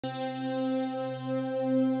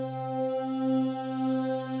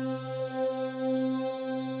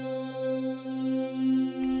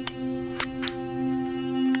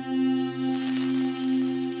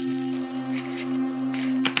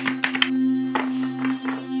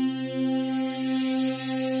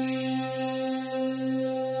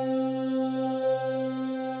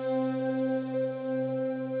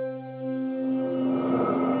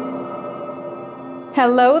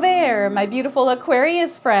Hello there, my beautiful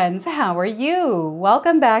Aquarius friends. How are you?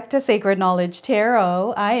 Welcome back to Sacred Knowledge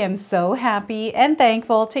Tarot. I am so happy and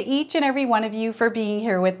thankful to each and every one of you for being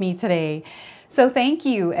here with me today. So thank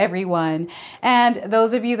you, everyone. And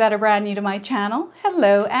those of you that are brand new to my channel,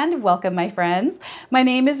 hello and welcome, my friends. My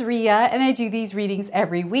name is Ria and I do these readings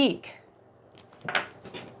every week.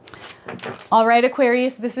 All right,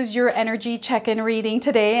 Aquarius, this is your energy check-in reading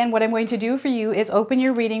today. And what I'm going to do for you is open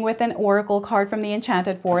your reading with an oracle card from the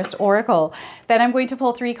Enchanted Forest Oracle. Then I'm going to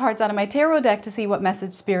pull 3 cards out of my tarot deck to see what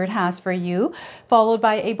message Spirit has for you, followed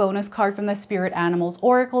by a bonus card from the Spirit Animals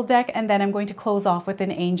Oracle deck. And then I'm going to close off with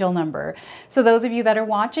an angel number. So those of you that are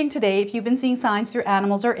watching today, if you've been seeing signs through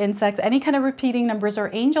animals or insects, any kind of repeating numbers or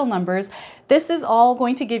angel numbers, this is all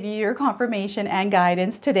going to give you your confirmation and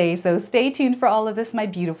guidance today. So stay tuned for all of this, my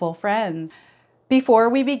beautiful friends. Before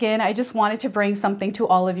we begin, I just wanted to bring something to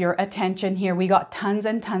all of your attention here. We got tons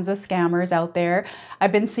and tons of scammers out there.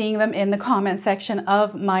 I've been seeing them in the comment section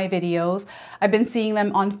of my videos. I've been seeing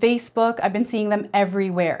them on Facebook. I've been seeing them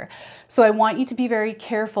everywhere. So I want you to be very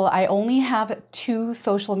careful. I only have 2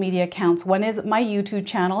 social media accounts. One is my YouTube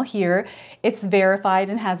channel here. It's verified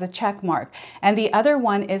and has a check mark. And the other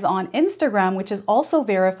one is on Instagram, which is also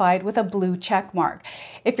verified with a blue check mark.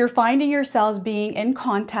 If you're finding yourselves being in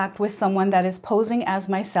contact with someone that is posting as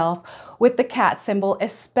myself with the cat symbol,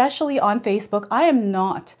 especially on Facebook. I am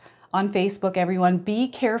not on Facebook, everyone. Be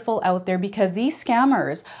careful out there because these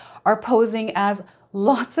scammers are posing as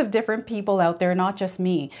lots of different people out there, not just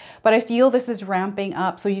me. But I feel this is ramping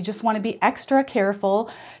up, so you just want to be extra careful.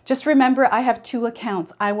 Just remember, I have 2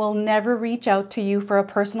 accounts. I will never reach out to you for a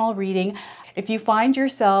personal reading. If you find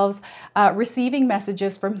yourselves receiving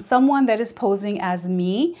messages from someone that is posing as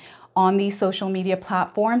me on these social media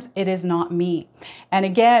platforms, it is not me. And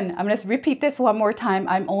again, I'm going to repeat this one more time.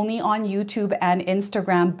 I'm only on YouTube and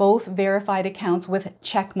Instagram, both verified accounts with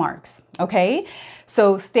check marks. Okay,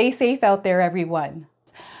 so stay safe out there, everyone.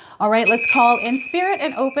 All right, let's call in Spirit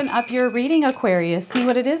and open up your reading, Aquarius. See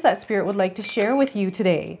what it is that Spirit would like to share with you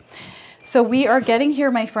today. So we are getting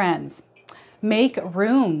here, my friends. Make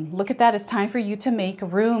room. Look at that. It's time for you to make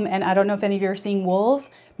room. And I don't know if any of you are seeing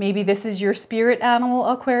wolves. Maybe this is your spirit animal,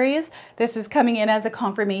 Aquarius. This is coming in as a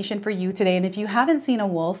confirmation for you today. And if you haven't seen a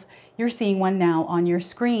wolf, you're seeing one now on your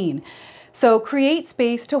screen. So create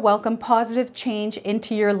space to welcome positive change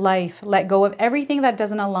into your life. Let go of everything that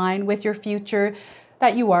doesn't align with your future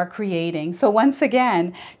that you are creating. So once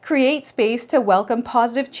again, create space to welcome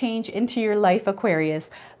positive change into your life, Aquarius.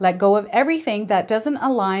 Let go of everything that doesn't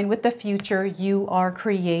align with the future you are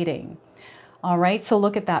creating. All right, so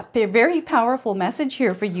look at that. Very powerful message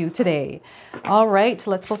here for you today. All right,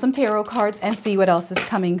 let's pull some tarot cards and see what else is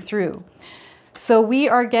coming through. So we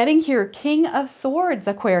are getting here King of Swords,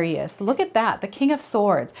 Aquarius. Look at that, the King of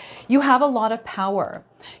Swords. You have a lot of power.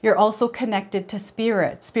 You're also connected to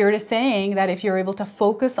Spirit. Spirit is saying that if you're able to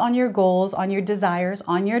focus on your goals, on your desires,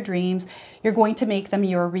 on your dreams, you're going to make them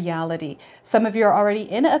your reality. Some of you are already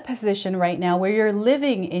in a position right now where you're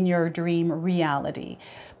living in your dream reality.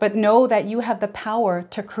 But know that you have the power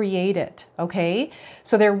to create it, okay?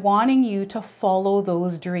 So they're wanting you to follow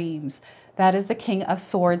those dreams. That is the King of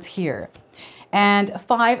Swords here. And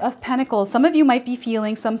 5 of Pentacles. Some of you might be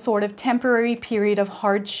feeling some sort of temporary period of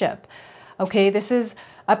hardship. Okay, this is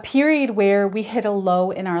a period where we hit a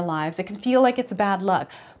low in our lives. It can feel like it's bad luck.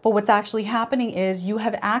 But what's actually happening is you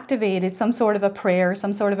have activated some sort of a prayer,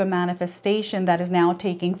 some sort of a manifestation that is now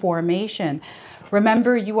taking formation.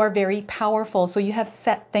 Remember, you are very powerful, so you have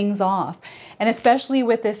set things off. And especially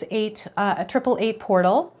with this 888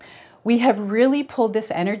 portal, we have really pulled this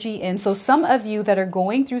energy in. So some of you that are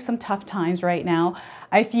going through some tough times right now,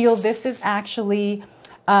 I feel this is actually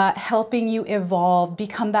helping you evolve,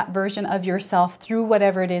 become that version of yourself through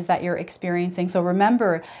whatever it is that you're experiencing. So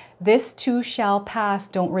remember, this too shall pass.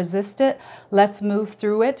 Don't resist it. Let's move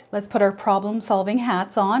through it. Let's put our problem-solving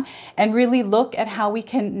hats on and really look at how we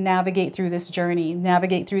can navigate through this journey,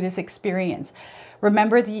 navigate through this experience.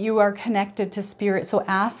 Remember that you are connected to Spirit. So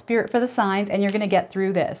ask Spirit for the signs and you're going to get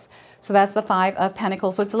through this. So that's the Five of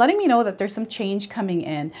Pentacles. So it's letting me know that there's some change coming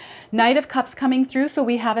in. Knight of Cups coming through. So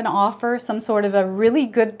we have an offer, some sort of a really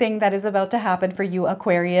good thing that is about to happen for you,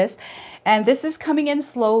 Aquarius. And this is coming in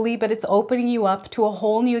slowly, but it's opening you up to a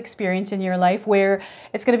whole new experience in your life where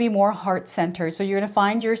it's going to be more heart-centered. So you're going to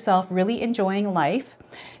find yourself really enjoying life,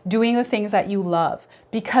 doing the things that you love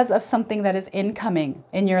because of something that is incoming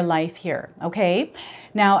in your life here, okay?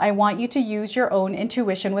 Now, I want you to use your own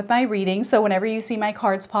intuition with my reading. So whenever you see my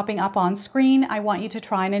cards popping up on screen, I want you to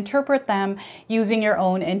try and interpret them using your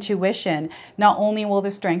own intuition. Not only will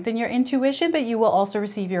this strengthen your intuition, but you will also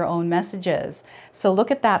receive your own messages. So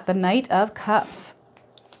look at that, the Knight of Cups.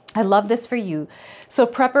 I love this for you. So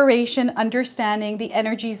preparation, understanding the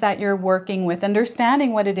energies that you're working with,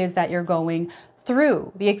 understanding what it is that you're going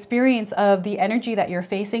through, the experience of the energy that you're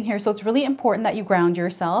facing here. So it's really important that you ground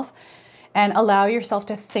yourself and allow yourself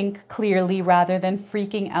to think clearly rather than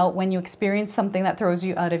freaking out when you experience something that throws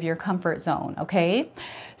you out of your comfort zone, okay?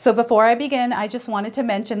 So before I begin, I just wanted to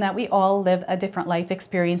mention that we all live a different life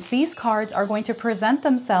experience. These cards are going to present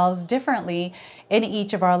themselves differently in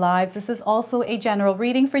each of our lives. This is also a general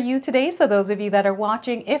reading for you today. So those of you that are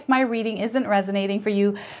watching, if my reading isn't resonating for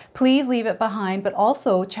you, please leave it behind, but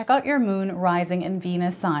also check out your moon, rising, and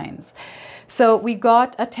Venus signs. So we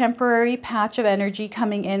got a temporary patch of energy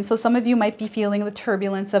coming in. So some of you might be feeling the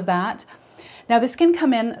turbulence of that. Now this can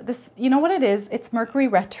come in, you know what it is? It's Mercury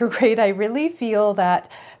retrograde. I really feel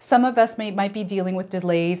that some of us might be dealing with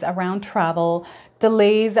delays around travel,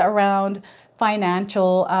 delays around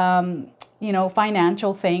financial,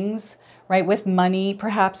 financial things, right? With money,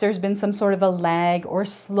 perhaps there's been some sort of a lag or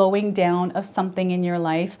slowing down of something in your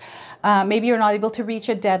life. Maybe you're not able to reach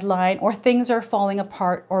a deadline or things are falling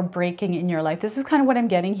apart or breaking in your life. This is kind of what I'm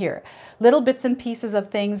getting here. Little bits and pieces of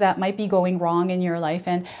things that might be going wrong in your life.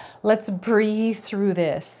 And let's breathe through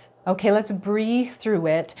this. Okay, let's breathe through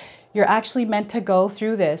it. You're actually meant to go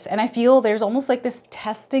through this. And I feel there's almost like this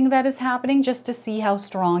testing that is happening just to see how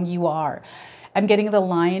strong you are. I'm getting the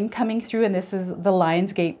lion coming through, and this is the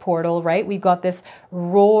Lion's Gate portal, right? We've got this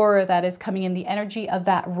roar that is coming in, the energy of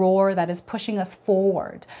that roar that is pushing us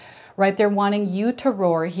forward, right? They're wanting you to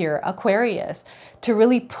roar here, Aquarius, to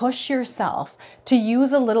really push yourself, to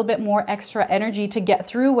use a little bit more extra energy to get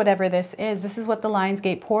through whatever this is. This is what the Lion's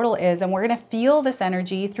Gate portal is, and we're going to feel this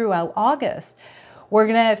energy throughout August. We're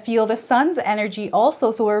going to feel the sun's energy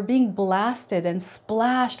also, so we're being blasted and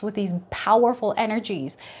splashed with these powerful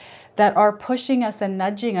energies that are pushing us and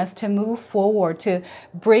nudging us to move forward, to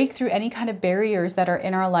break through any kind of barriers that are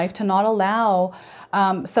in our life, to not allow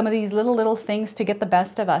some of these little things to get the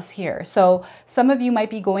best of us here. So some of you might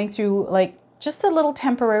be going through like just a little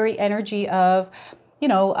temporary energy of,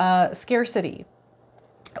 scarcity,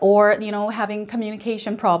 or, having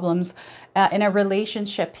communication problems in a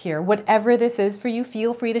relationship here. Whatever this is for you,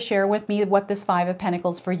 feel free to share with me what this Five of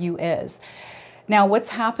Pentacles for you is. Now, what's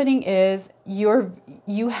happening is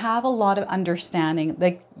you have a lot of understanding.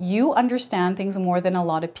 Like, you understand things more than a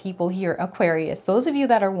lot of people here, Aquarius. Those of you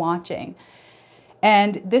that are watching.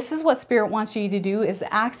 And this is what Spirit wants you to do, is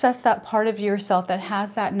access that part of yourself that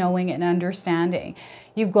has that knowing and understanding.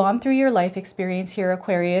 You've gone through your life experience here,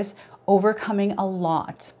 Aquarius, overcoming a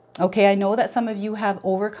lot. Okay, I know that some of you have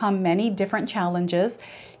overcome many different challenges.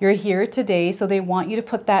 You're here today, so they want you to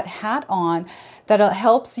put that hat on that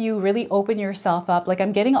helps you really open yourself up. Like,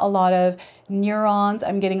 I'm getting a lot of neurons.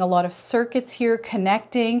 I'm getting a lot of circuits here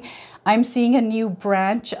connecting. I'm seeing a new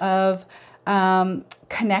branch of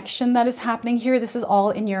connection that is happening here. This is all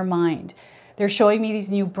in your mind. They're showing me these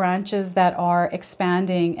new branches that are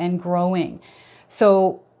expanding and growing.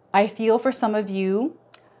 So I feel for some of you,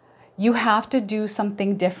 you have to do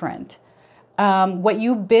something different. What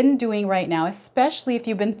you've been doing right now, especially if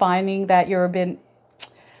you've been finding that you've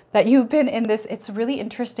been in this, it's really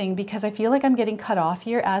interesting because I feel like I'm getting cut off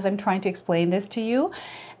here as I'm trying to explain this to you.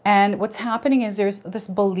 And what's happening is there's this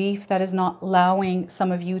belief that is not allowing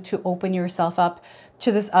some of you to open yourself up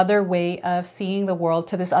to this other way of seeing the world,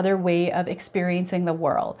 to this other way of experiencing the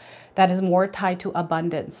world that is more tied to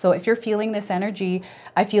abundance. So if you're feeling this energy,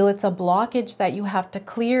 I feel it's a blockage that you have to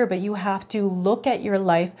clear, but you have to look at your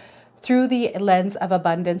life through the lens of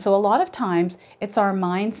abundance. So a lot of times it's our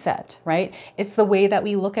mindset, right? It's the way that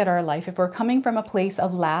we look at our life. If we're coming from a place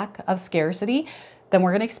of lack, of scarcity, then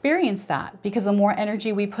we're going to experience that, because the more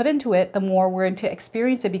energy we put into it, the more we're going to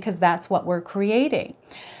experience it, because that's what we're creating.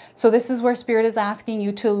 So this is where Spirit is asking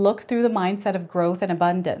you to look through the mindset of growth and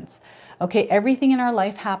abundance. Okay, everything in our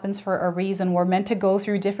life happens for a reason. We're meant to go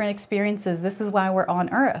through different experiences. This is why we're on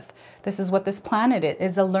Earth, This is what this planet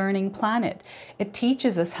is a learning planet. It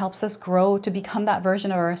teaches us, helps us grow to become that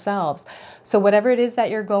version of ourselves. So whatever it is that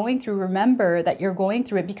you're going through, remember that you're going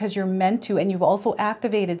through it because you're meant to, and you've also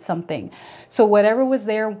activated something. So whatever was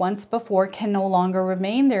there once before can no longer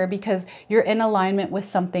remain there because you're in alignment with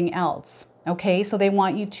something else. Okay, so they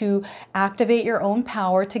want you to activate your own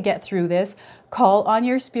power to get through this. Call on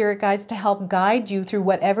your spirit guides to help guide you through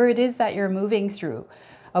whatever it is that you're moving through.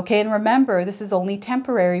 Okay, and remember, this is only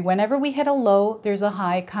temporary. Whenever we hit a low, there's a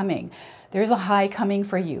high coming. There's a high coming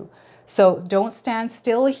for you. So don't stand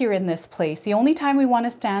still here in this place. The only time we want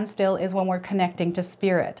to stand still is when we're connecting to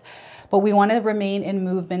spirit. But we want to remain in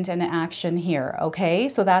movement and action here, okay?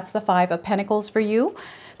 So that's the 5 of Pentacles for you.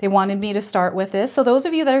 They wanted me to start with this. So those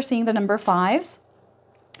of you that are seeing the number 5s,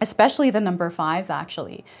 especially the number 5s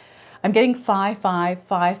actually, I'm getting 5, 5,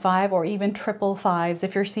 5, 5, or even triple 5s.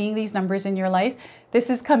 If you're seeing these numbers in your life, this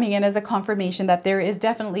is coming in as a confirmation that there is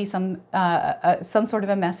definitely some sort of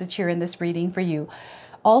a message here in this reading for you.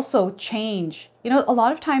 Also, change. You know, a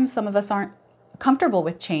lot of times some of us aren't comfortable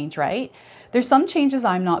with change, right? There's some changes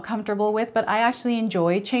I'm not comfortable with, but I actually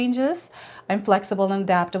enjoy changes. I'm flexible and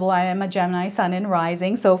adaptable. I am a Gemini sun and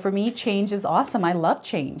rising. So for me, change is awesome. I love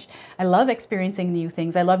change. I love experiencing new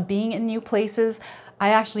things. I love being in new places. I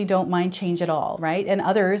actually don't mind change at all, right? And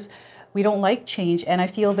others, we don't like change. And I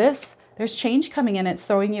feel this, there's change coming in. It's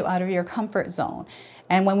throwing you out of your comfort zone.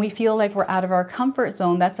 And when we feel like we're out of our comfort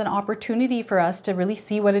zone, that's an opportunity for us to really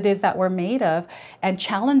see what it is that we're made of and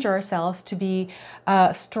challenge ourselves to be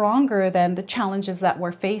stronger than the challenges that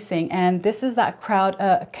we're facing. And this is that crowd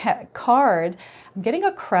card. I'm getting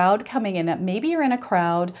a crowd coming in. Maybe you're in a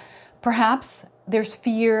crowd. Perhaps there's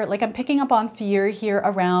fear. Like I'm picking up on fear here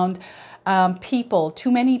around people,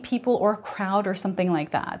 too many people or crowd or something like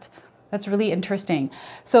that. That's really interesting.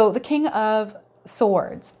 So the King of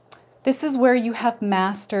Swords. This is where you have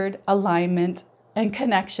mastered alignment and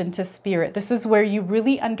connection to spirit. This is where you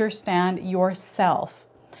really understand yourself.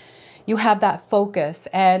 You have that focus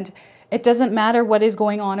and it doesn't matter what is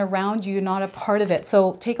going on around you. You're not a part of it.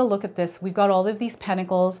 So take a look at this. We've got all of these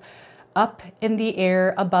pentacles up in the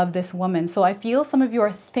air above this woman. So I feel some of you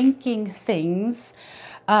are thinking things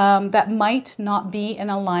that might not be in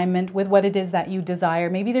alignment with what it is that you desire.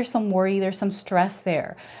 Maybe there's some worry, there's some stress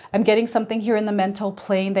there. I'm getting something here in the mental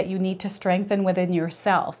plane that you need to strengthen within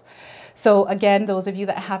yourself. So again, those of you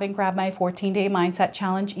that haven't grabbed my 14-day mindset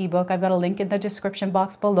challenge ebook, I've got a link in the description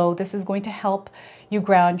box below. This is going to help you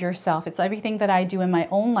ground yourself. It's everything that I do in my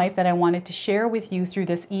own life that I wanted to share with you through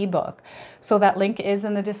this ebook. So that link is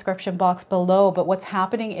in the description box below. But what's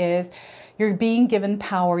happening is you're being given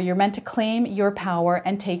power. You're meant to claim your power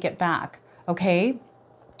and take it back, okay?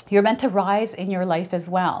 You're meant to rise in your life as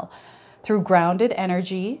well. Through grounded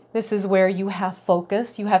energy, this is where you have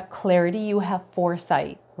focus, you have clarity, you have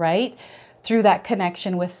foresight, right? Through that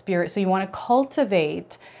connection with spirit. So you want to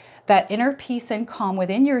cultivate that inner peace and calm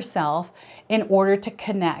within yourself in order to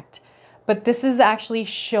connect. But this is actually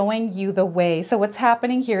showing you the way. So what's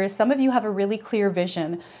happening here is some of you have a really clear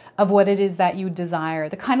vision of what it is that you desire,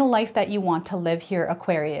 the kind of life that you want to live here,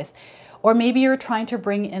 Aquarius. Or maybe you're trying to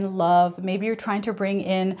bring in love. Maybe you're trying to bring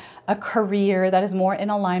in a career that is more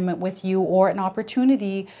in alignment with you, or an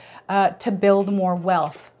opportunity to build more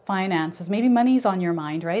wealth, finances. Maybe money's on your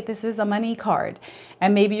mind, right? This is a money card.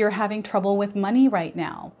 And maybe you're having trouble with money right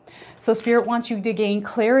now. So Spirit wants you to gain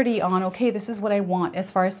clarity on, okay, this is what I want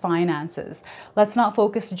as far as finances. Let's not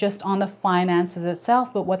focus just on the finances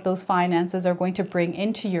itself, but what those finances are going to bring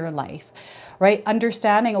into your life, right?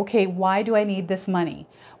 Understanding, okay, why do I need this money?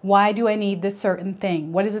 Why do I need this certain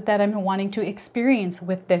thing? What is it that I'm wanting to experience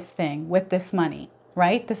with this thing, with this money,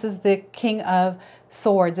 right? This is the King of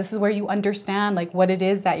Swords. This is where you understand like what it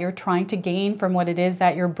is that you're trying to gain from what it is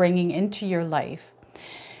that you're bringing into your life.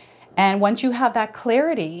 And once you have that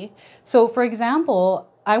clarity, so for example,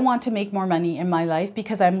 I want to make more money in my life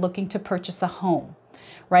because I'm looking to purchase a home,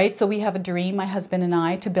 right? So we have a dream, my husband and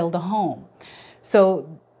I, to build a home.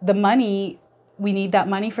 So the money, we need that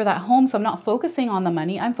money for that home. So I'm not focusing on the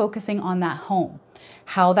money, I'm focusing on that home.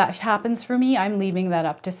 How that happens for me, I'm leaving that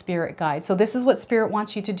up to Spirit Guide. So this is what Spirit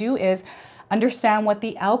wants you to do, is understand what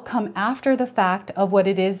the outcome after the fact of what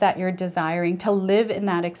it is that you're desiring, to live in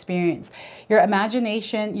that experience. Your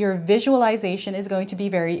imagination, your visualization is going to be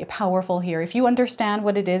very powerful here. If you understand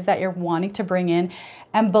what it is that you're wanting to bring in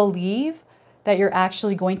and believe that you're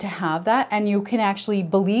actually going to have that, and you can actually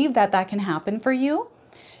believe that that can happen for you,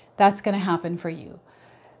 that's going to happen for you.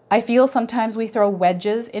 I feel sometimes we throw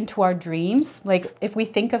wedges into our dreams. Like if we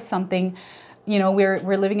think of something, you know, we're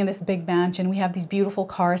living in this big mansion, we have these beautiful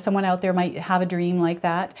cars. Someone out there might have a dream like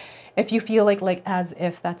that. If you feel like as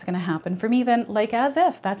if that's going to happen for me, then like as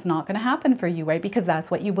if that's not going to happen for you, right? Because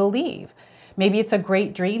that's what you believe. Maybe it's a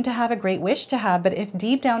great dream to have, a great wish to have, but if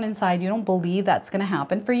deep down inside you don't believe that's going to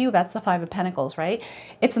happen for you, that's the Five of Pentacles, right?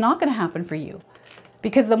 It's not going to happen for you.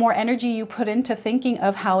 Because the more energy you put into thinking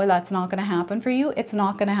of how that's not going to happen for you, it's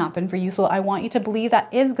not going to happen for you. So I want you to believe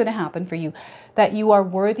that is going to happen for you, that you are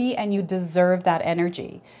worthy and you deserve that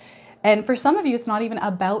energy. And for some of you, it's not even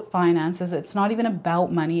about finances. It's not even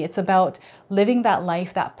about money. It's about living that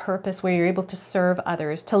life, that purpose where you're able to serve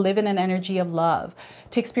others, to live in an energy of love,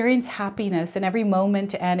 to experience happiness in every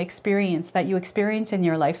moment and experience that you experience in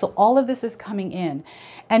your life. So all of this is coming in,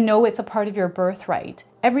 and know it's a part of your birthright.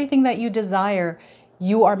 Everything that you desire,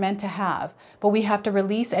 you are meant to have, but we have to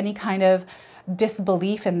release any kind of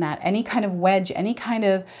disbelief in that, any kind of wedge, any kind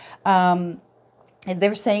of,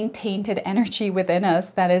 they're saying tainted energy within us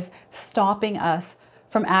that is stopping us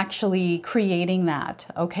from actually creating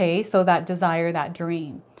that, okay? So that desire, that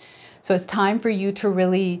dream. So it's time for you to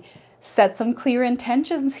really set some clear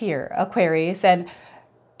intentions here, Aquarius, and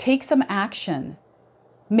take some action.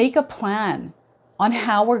 Make a plan on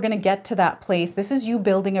how we're going to get to that place. This is you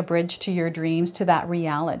building a bridge to your dreams, to that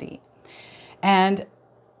reality. And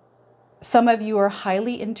some of you are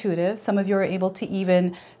highly intuitive. Some of you are able to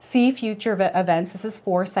even see future events. This is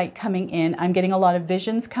foresight coming in. I'm getting a lot of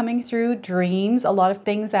visions coming through, dreams, a lot of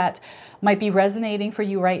things that might be resonating for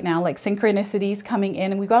you right now, like synchronicities coming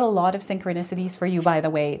in. And we've got a lot of synchronicities for you, by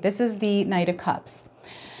the way. This is the Knight of Cups.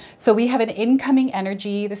 So we have an incoming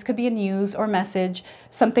energy. This could be a news or message,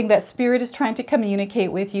 something that Spirit is trying to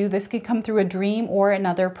communicate with you. This could come through a dream or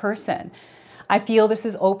another person. I feel this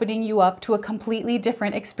is opening you up to a completely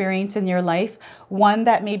different experience in your life, one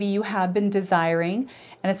that maybe you have been desiring,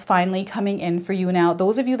 and it's finally coming in for you now.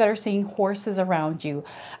 Those of you that are seeing horses around you,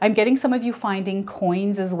 I'm getting some of you finding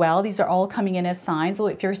coins as well. These are all coming in as signs. So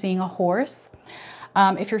if you're seeing a horse,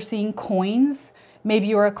 if you're seeing coins, maybe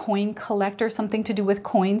you're a coin collector, something to do with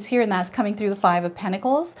coins here, and that's coming through the Five of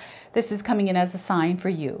Pentacles. This is coming in as a sign for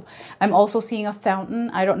you. I'm also seeing a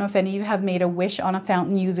fountain. I don't know if any of you have made a wish on a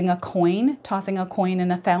fountain using a coin, tossing a coin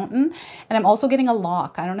in a fountain. And I'm also getting a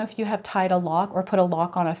lock. I don't know if you have tied a lock or put a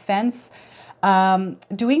lock on a fence,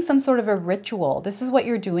 doing some sort of a ritual. This is what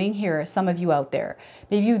you're doing here, some of you out there.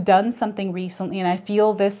 Maybe you've done something recently, and I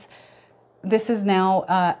feel this is now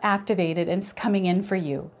activated and it's coming in for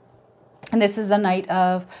you. And this is the Knight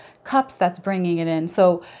of Cups that's bringing it in.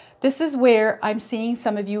 So this is where I'm seeing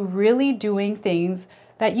some of you really doing things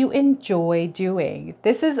that you enjoy doing.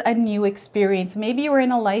 This is a new experience. Maybe you were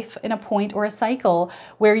in a life, in a point or a cycle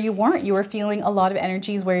where you weren't. You were feeling a lot of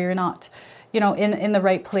energies where you're not, you know, in the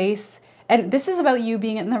right place. And this is about you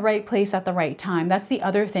being in the right place at the right time. That's the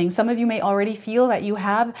other thing. Some of you may already feel that you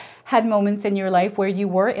have had moments in your life where you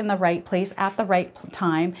were in the right place at the right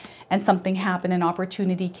time and something happened, an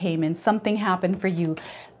opportunity came in, something happened for you.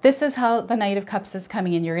 This is how the Knight of Cups is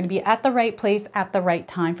coming in. You're going to be at the right place at the right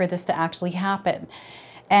time for this to actually happen.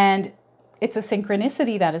 And it's a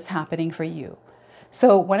synchronicity that is happening for you.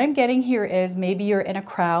 So what I'm getting here is maybe you're in a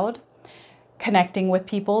crowd, connecting with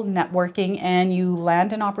people, networking, and you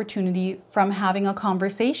land an opportunity from having a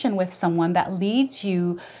conversation with someone that leads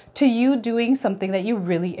you to you doing something that you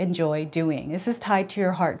really enjoy doing. This is tied to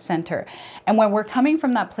your heart center. And when we're coming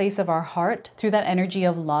from that place of our heart through that energy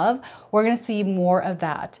of love, we're going to see more of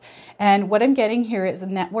that. And what I'm getting here is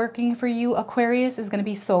networking for you, Aquarius, is going to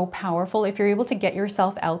be so powerful if you're able to get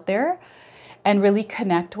yourself out there and really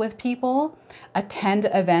connect with people, attend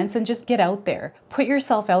events, and just get out there. Put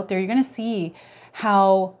yourself out there. You're going to see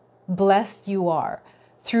how blessed you are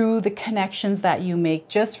through the connections that you make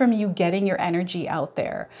just from you getting your energy out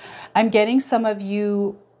there. I'm getting some of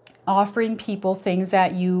you offering people things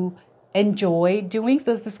that you enjoy doing.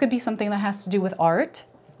 So this could be something that has to do with art,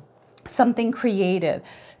 something creative,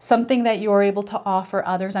 something that you're able to offer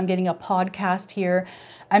others. I'm getting a podcast here.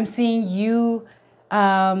 I'm seeing you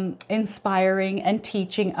inspiring and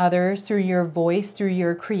teaching others through your voice, through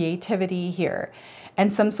your creativity here,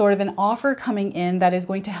 and some sort of an offer coming in that is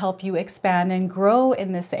going to help you expand and grow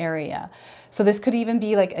in this area. So this could even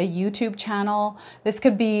be like a YouTube channel. This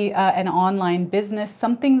could be an online business,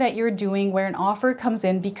 something that you're doing where an offer comes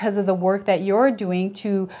in because of the work that you're doing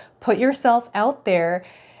to put yourself out there.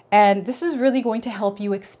 And this is really going to help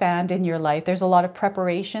you expand in your life. There's a lot of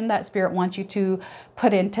preparation that Spirit wants you to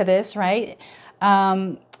put into this, right?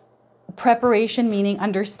 Preparation meaning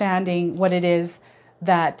understanding what it is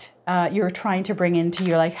that you're trying to bring into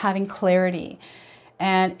your life, having clarity.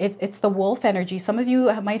 And it's the wolf energy. Some of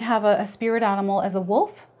you might have a spirit animal as a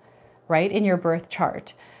wolf, right, in your birth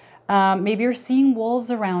chart. Maybe you're seeing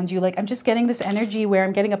wolves around you. Like, I'm just getting this energy where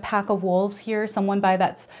I'm getting a pack of wolves here. Someone by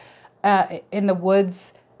that's in the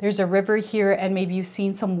woods. There's a river here, and maybe you've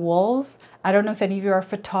seen some wolves. I don't know if any of you are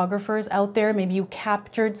photographers out there. Maybe you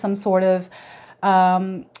captured some sort of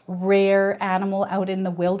rare animal out in the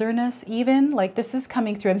wilderness even. Like, this is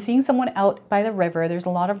coming through. I'm seeing someone out by the river. There's a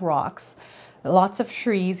lot of rocks, lots of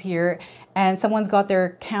trees here, and someone's got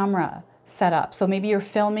their camera set up. So maybe you're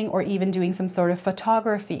filming or even doing some sort of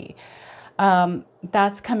photography.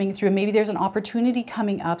 That's coming through. Maybe there's an opportunity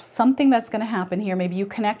coming up, something that's going to happen here. Maybe you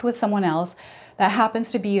connect with someone else that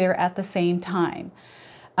happens to be there at the same time.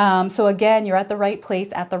 So again, you're at the right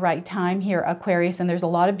place at the right time here, Aquarius, and there's a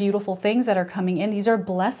lot of beautiful things that are coming in. These are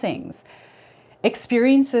blessings,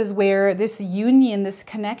 experiences where this union, this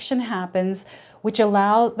connection happens, which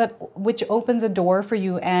opens a door for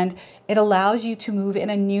you, and it allows you to move in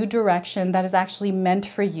a new direction that is actually meant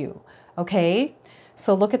for you. Okay?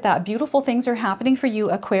 So look at that. Beautiful things are happening for you,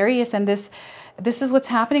 Aquarius, and this is what's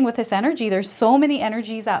happening with this energy. There's so many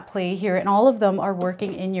energies at play here, and all of them are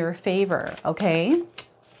working in your favor. Okay?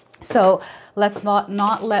 So let's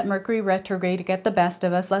not let Mercury retrograde get the best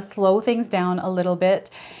of us. Let's slow things down a little bit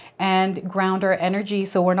and ground our energy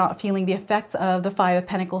so we're not feeling the effects of the Five of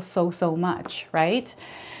Pentacles so much, right?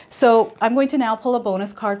 So I'm going to now pull a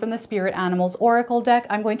bonus card from the Spirit Animals Oracle deck.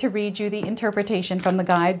 I'm going to read you the interpretation from the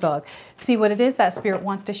guidebook. See what it is that Spirit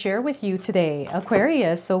wants to share with you today,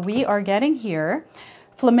 Aquarius. So we are getting here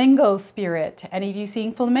Flamingo Spirit. Any of you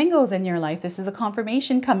seeing flamingos in your life? This is a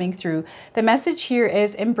confirmation coming through. The message here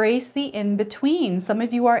is embrace the in-between. Some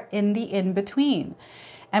of you are in the in-between.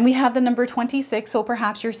 And we have the number 26, so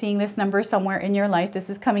perhaps you're seeing this number somewhere in your life. This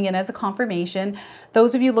is coming in as a confirmation.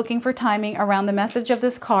 Those of you looking for timing around the message of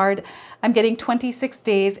this card, I'm getting 26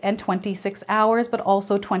 days and 26 hours, but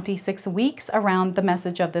also 26 weeks around the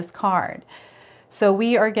message of this card. So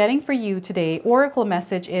we are getting for you today, Oracle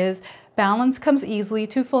message is, balance comes easily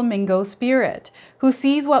to Flamingo Spirit, who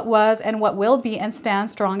sees what was and what will be and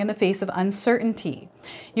stands strong in the face of uncertainty.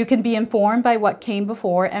 You can be informed by what came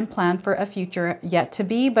before and plan for a future yet to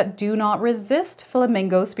be, but do not resist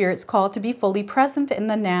Flamingo Spirit's call to be fully present in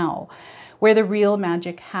the now, where the real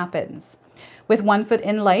magic happens. With one foot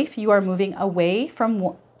in life, you are moving away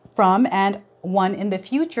from and one in the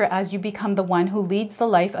future as you become the one who leads the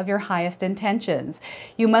life of your highest intentions.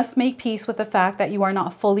 You must make peace with the fact that you are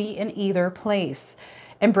not fully in either place.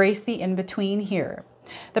 Embrace the in-between here.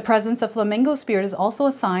 The presence of Flamingo Spirit is also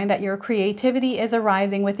a sign that your creativity is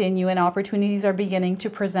arising within you and opportunities are beginning to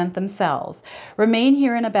present themselves. Remain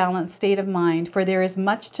here in a balanced state of mind, for there is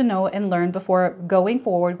much to know and learn before going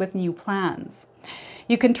forward with new plans.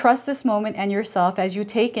 You can trust this moment and yourself as you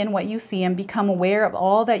take in what you see and become aware of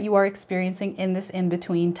all that you are experiencing in this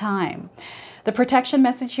in-between time. The protection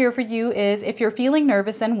message here for you is, if you're feeling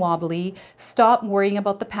nervous and wobbly, stop worrying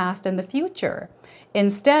about the past and the future.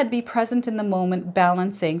 Instead, be present in the moment,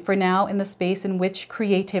 balancing for now in the space in which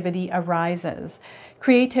creativity arises.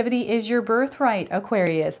 Creativity is your birthright,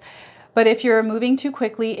 Aquarius. But if you're moving too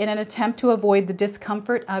quickly in an attempt to avoid the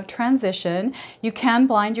discomfort of transition, you can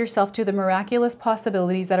blind yourself to the miraculous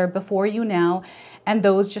possibilities that are before you now and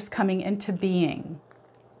those just coming into being.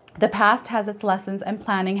 The past has its lessons and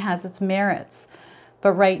planning has its merits.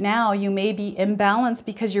 But right now, you may be imbalanced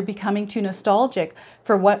because you're becoming too nostalgic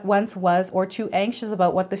for what once was or too anxious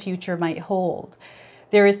about what the future might hold.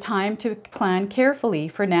 There is time to plan carefully.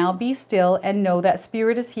 For now, be still and know that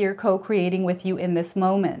Spirit is here co-creating with you in this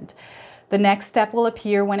moment. The next step will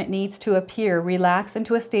appear when it needs to appear. Relax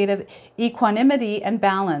into a state of equanimity and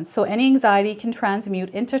balance, so any anxiety can transmute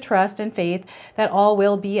into trust and faith that all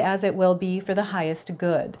will be as it will be for the highest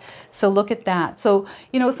good. So look at that. So,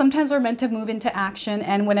 you know, sometimes we're meant to move into action,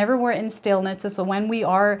 and whenever we're in stillness is when we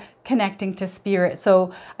are connecting to Spirit.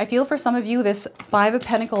 So I feel for some of you, this Five of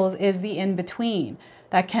Pentacles is the in-between.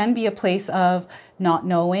 That can be a place of not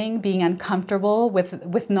knowing, being uncomfortable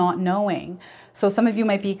with not knowing. So some of you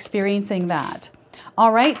might be experiencing that.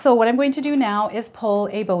 All right, so what I'm going to do now is pull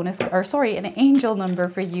a an angel number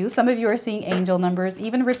for you. Some of you are seeing angel numbers,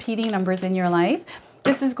 even repeating numbers in your life.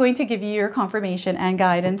 This is going to give you your confirmation and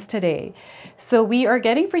guidance today. So we are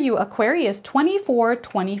getting for you, Aquarius,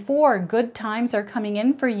 2424. Good times are coming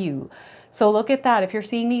in for you. So look at that. If you're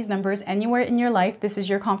seeing these numbers anywhere in your life, this is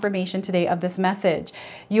your confirmation today of this message.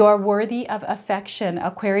 You are worthy of affection,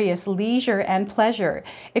 Aquarius, leisure and pleasure.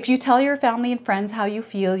 If you tell your family and friends how you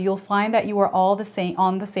feel, you'll find that you are all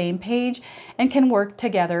on the same page and can work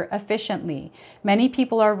together efficiently. Many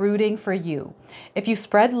people are rooting for you. If you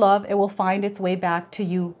spread love, it will find its way back to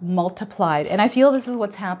you multiplied. And I feel this is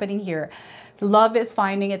what's happening here. Love is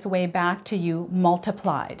finding its way back to you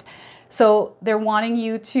multiplied. So they're wanting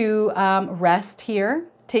you to rest here,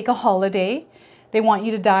 take a holiday. They want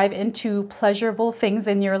you to dive into pleasurable things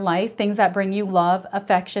in your life, things that bring you love,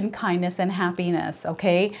 affection, kindness, and happiness,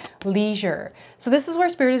 okay? Leisure. So this is where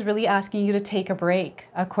Spirit is really asking you to take a break,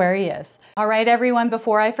 Aquarius. All right, everyone,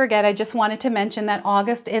 before I forget, I just wanted to mention that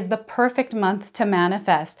August is the perfect month to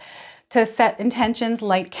manifest, to set intentions,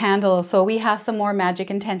 light candles. So we have some more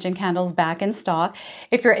magic intention candles back in stock.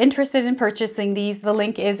 If you're interested in purchasing these, the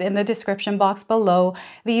link is in the description box below.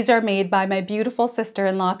 These are made by my beautiful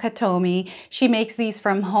sister-in-law, Katomi. She makes these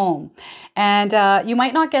from home. And you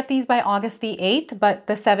might not get these by August the 8th, but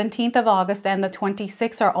the 17th of August and the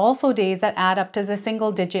 26th are also days that add up to the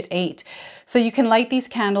single digit 8. So you can light these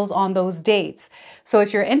candles on those dates. So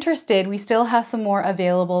if you're interested, we still have some more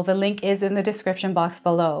available. The link is in the description box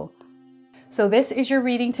below. So this is your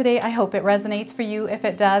reading today. I hope it resonates for you. If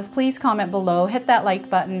it does, please comment below, hit that like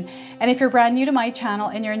button. And if you're brand new to my channel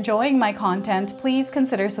and you're enjoying my content, please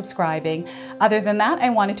consider subscribing. Other than that, I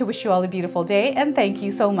wanted to wish you all a beautiful day and thank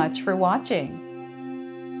you so much for watching.